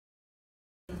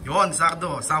Yun,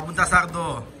 Sardo. Saan punta,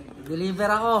 Sardo? Deliver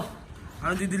ako.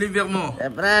 Ano di-deliver mo?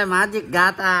 Siyempre, Magic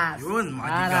Gatas. Yun,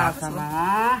 Magic para Gatas. Sa mga...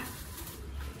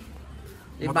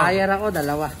 Ibayar ako,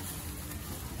 dalawa.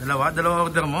 Dalawa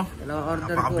order mo? Dalawa order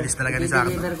ko. Napakabilis talaga ni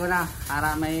Sardo. I-deliver ko na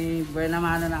para may buena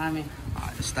mano na kami.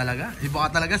 Ayos talaga. Iba ka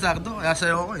talaga, Sardo. Kaya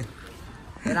sa'yo ako eh.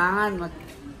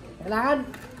 Kailangan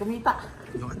kumita.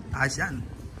 Yun, ayos yan.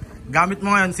 Gamit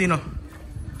mo ngayon, sino?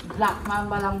 Black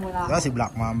Mamba lang muna ako. Si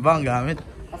Black Mamba ang gamit.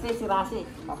 Kasi si Rasi,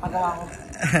 papagawa ko.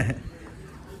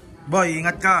 Boy,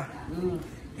 ingat ka.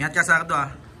 Ingat ka, Sardo ah.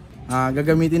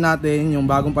 Gagamitin natin yung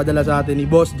bagong padala sa atin ni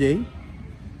Boss J.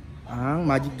 Ang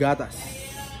Magic Gatas.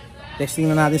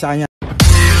 Testing na natin sa kanya.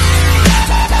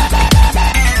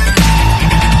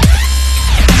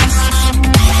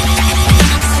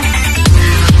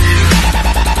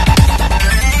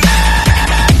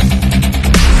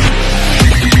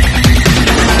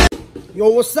 Yo,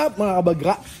 what's up mga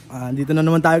kabagra? Dito na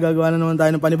naman tayo, gagawa na naman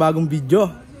tayo ng panibagong video.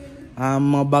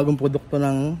 Mga bagong produkto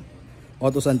ng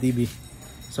Autosan TV.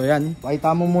 So yan,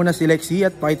 pakita mo muna si Lexi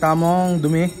at pakita mo ang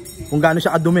dumi, kung gaano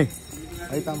siya kadumi.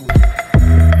 Pakita mo.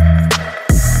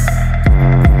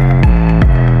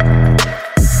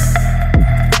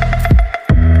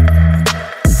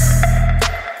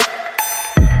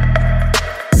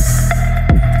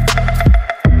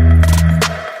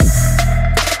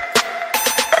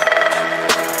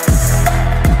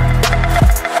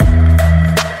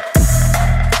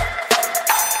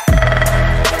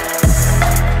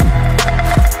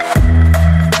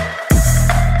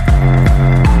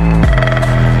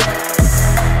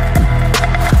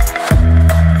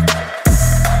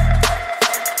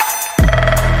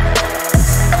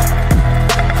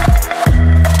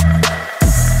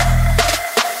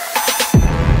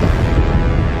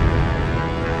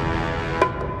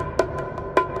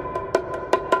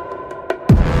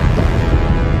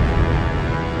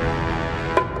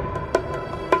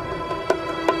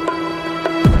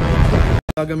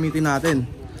 Gagamitin natin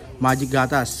Magic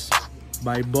Gatas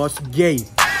by Boss J.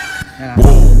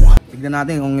 Tignan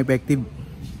natin kung effective.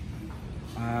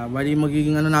 Bali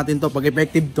magiging ano natin to, pag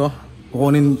effective to,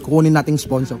 kukunin nating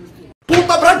sponsor.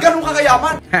 Puta brad, ganun ka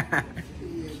kayaman.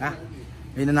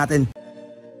 Ayun na natin.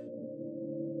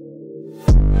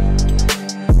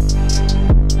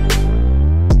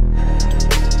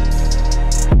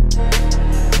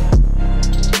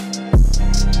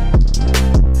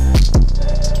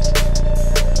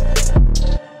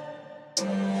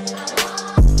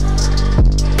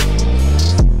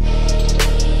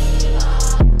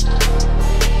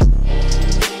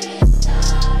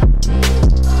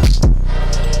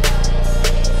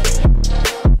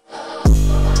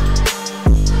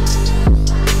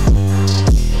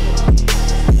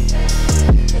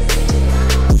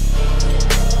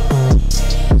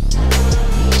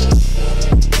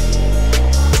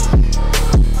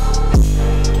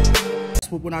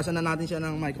 Pupunasan na natin siya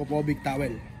ng microphobic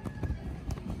towel.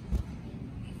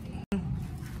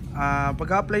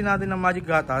 Pagka-apply natin ng Magic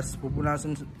Gatas,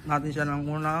 pupunasan natin siya ng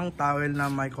unang towel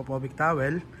na microphobic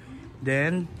towel.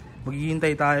 Then,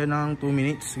 maghihintay tayo ng 2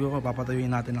 minutes. Siguro papatuyuin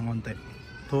natin ng konti.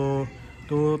 2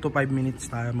 to 5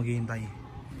 minutes tayo maghihintay.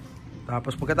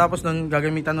 Tapos pagkatapos nun,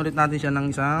 gagamitan ulit natin siya ng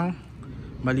isang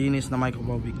malinis na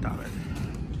microphobic towel.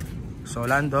 So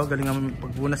Lando, galing ang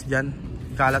pagpunas dyan.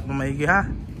 Kalat mo maigi ha.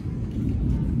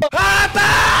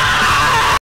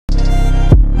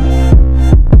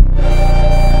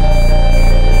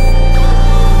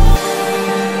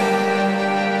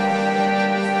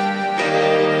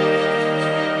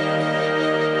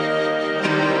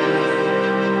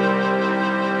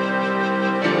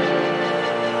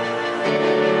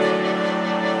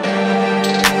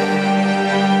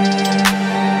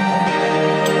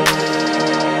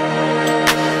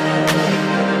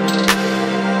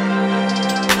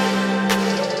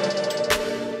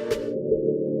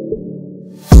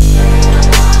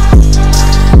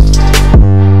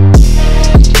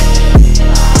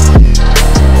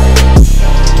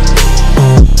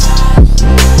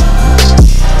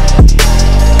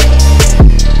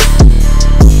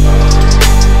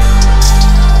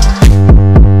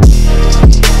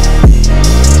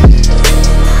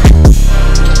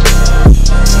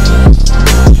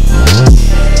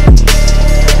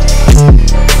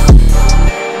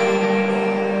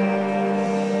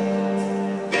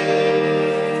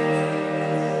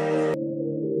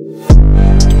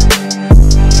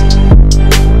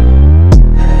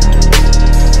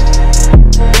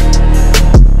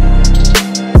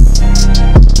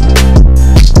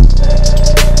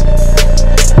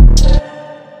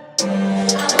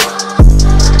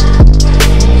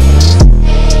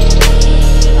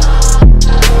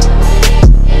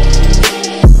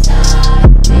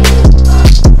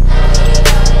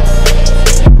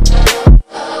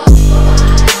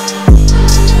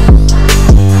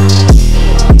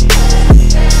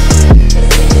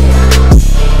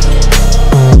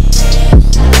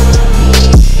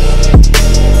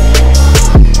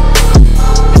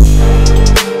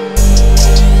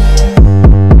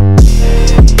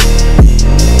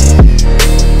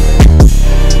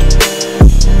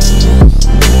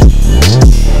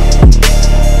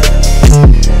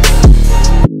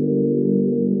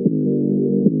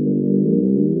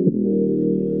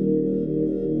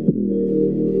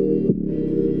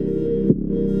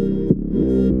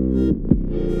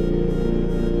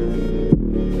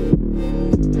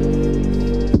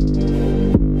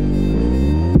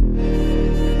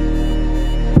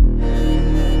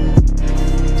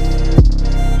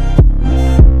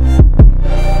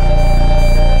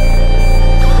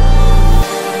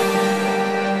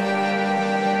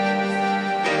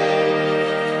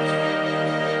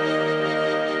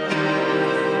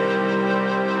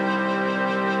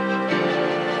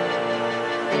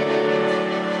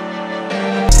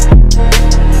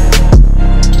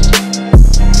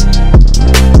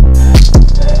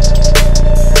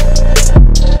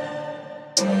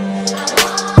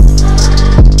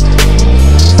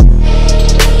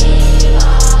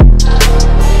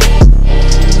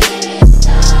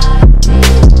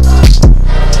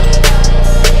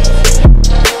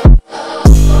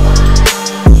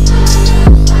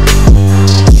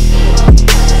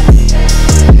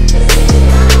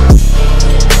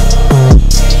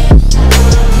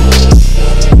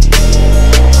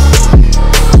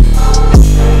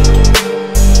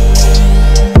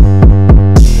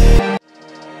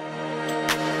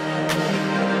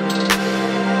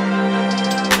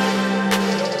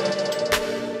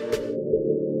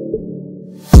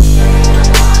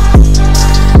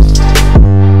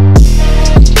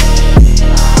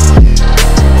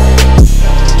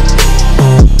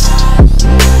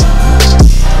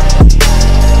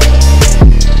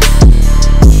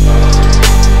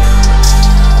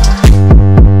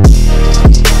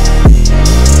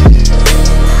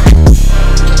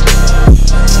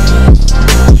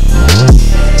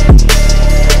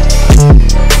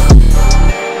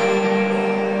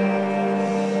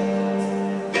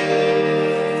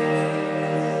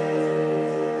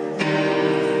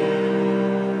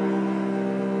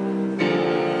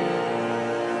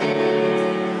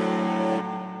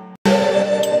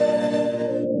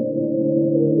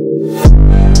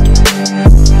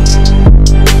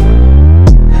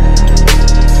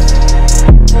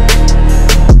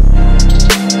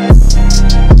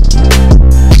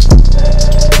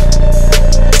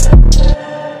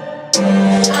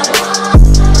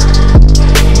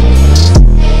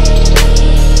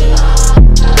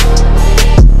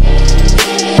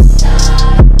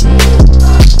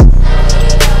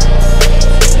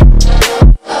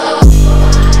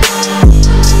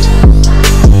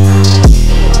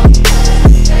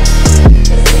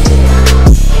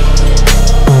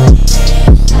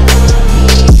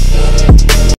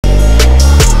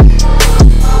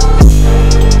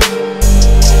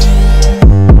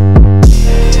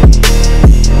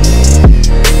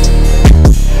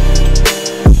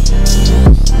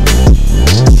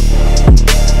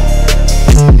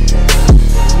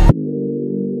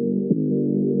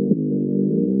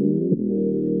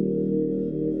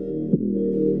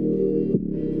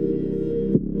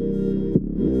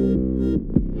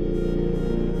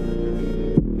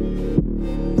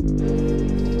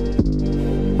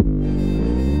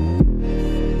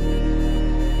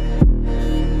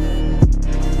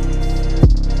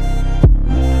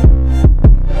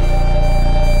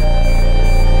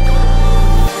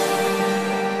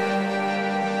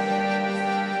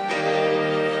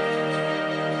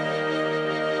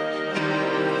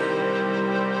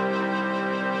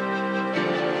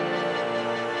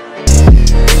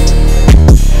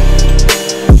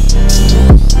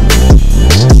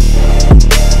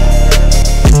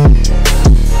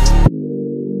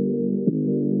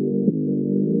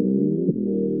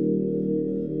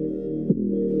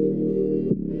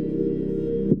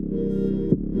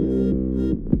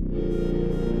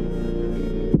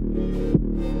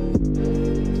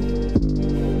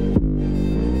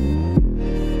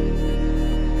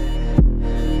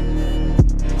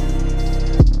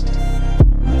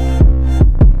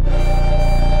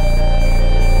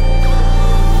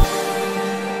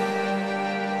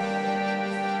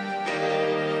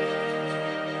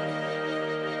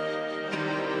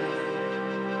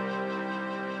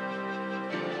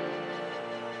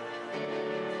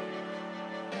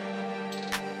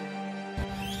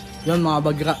 Yun mga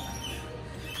bagra,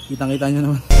 kitang-kita nyo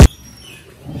naman.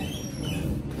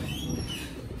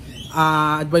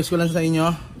 Advice ko lang sa inyo,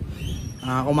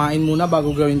 kumain muna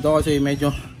bago gawin to kasi medyo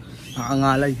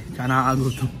nakakangalay tsaka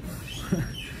nakakagutom.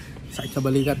 Sakit sa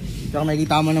balikat. Tsaka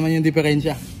makikita mo naman yung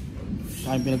diferensya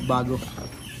tsaka yung pinagbago.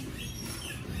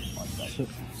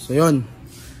 So yun,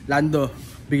 Lando,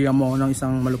 bigyan mo ako ng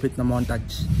isang malupit na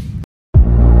montage.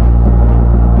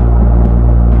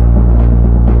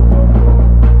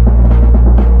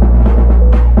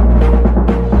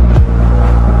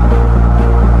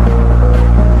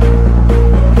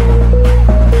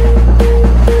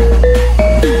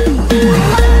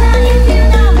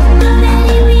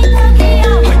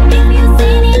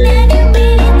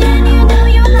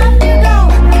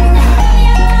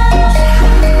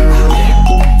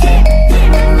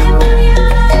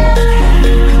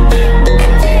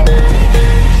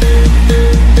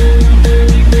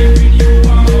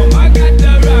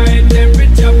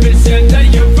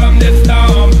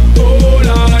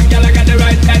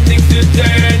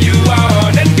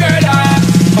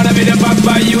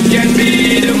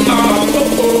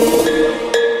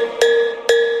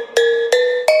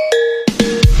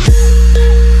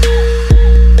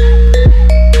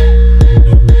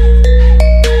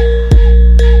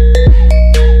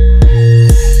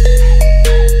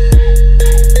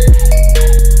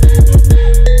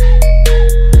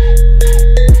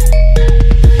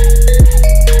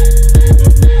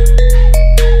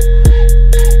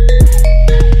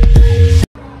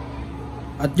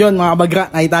 At yun mga kabagra,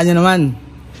 nakita nyo naman,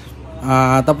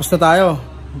 tapos na tayo.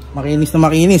 Makinis na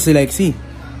makinis si Lexi,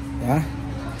 yeah.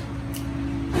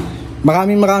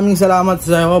 Maraming salamat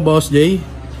sa iyo, Boss Jay,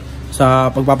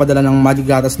 sa pagpapadala ng Magic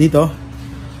Gatas dito.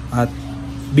 At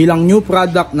bilang new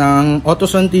product ng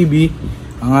Autoson TV,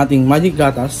 ang ating Magic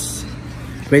Gatas,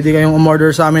 pwede kayong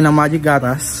umorder sa amin ng Magic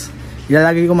Gatas.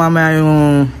 Ilalagay ko mamaya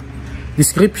yung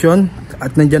description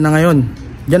at nandyan na ngayon,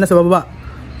 dyan na sa baba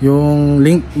yung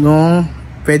link nung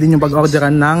pwede nyo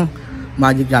pag-orderan ng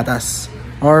Magic Gatas,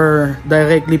 or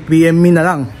directly PM me na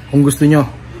lang kung gusto nyo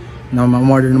na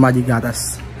ma-order ng Magic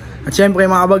Gatas. At syempre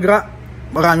mga kabagra,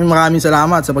 maraming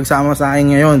salamat sa pagsama sa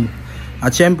akin ngayon.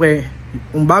 At syempre,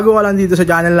 kung bago ka lang dito sa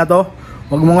channel na to,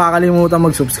 huwag mo kakalimutan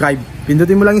mag-subscribe.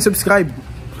 Pindutin mo lang yung subscribe,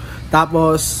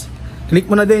 tapos click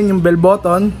mo na din yung bell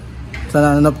button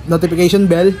sa notification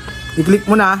bell, i-click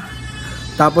mo na,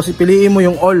 tapos ipiliin mo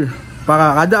yung all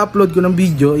para kada upload ko ng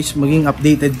video is maging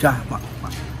updated ka,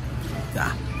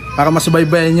 para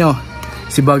masubaybayan nyo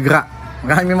si Bagra.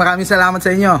 Maraming salamat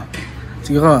sa inyo.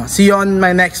 Siguro, see you on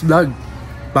my next vlog.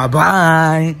 Bye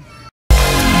bye.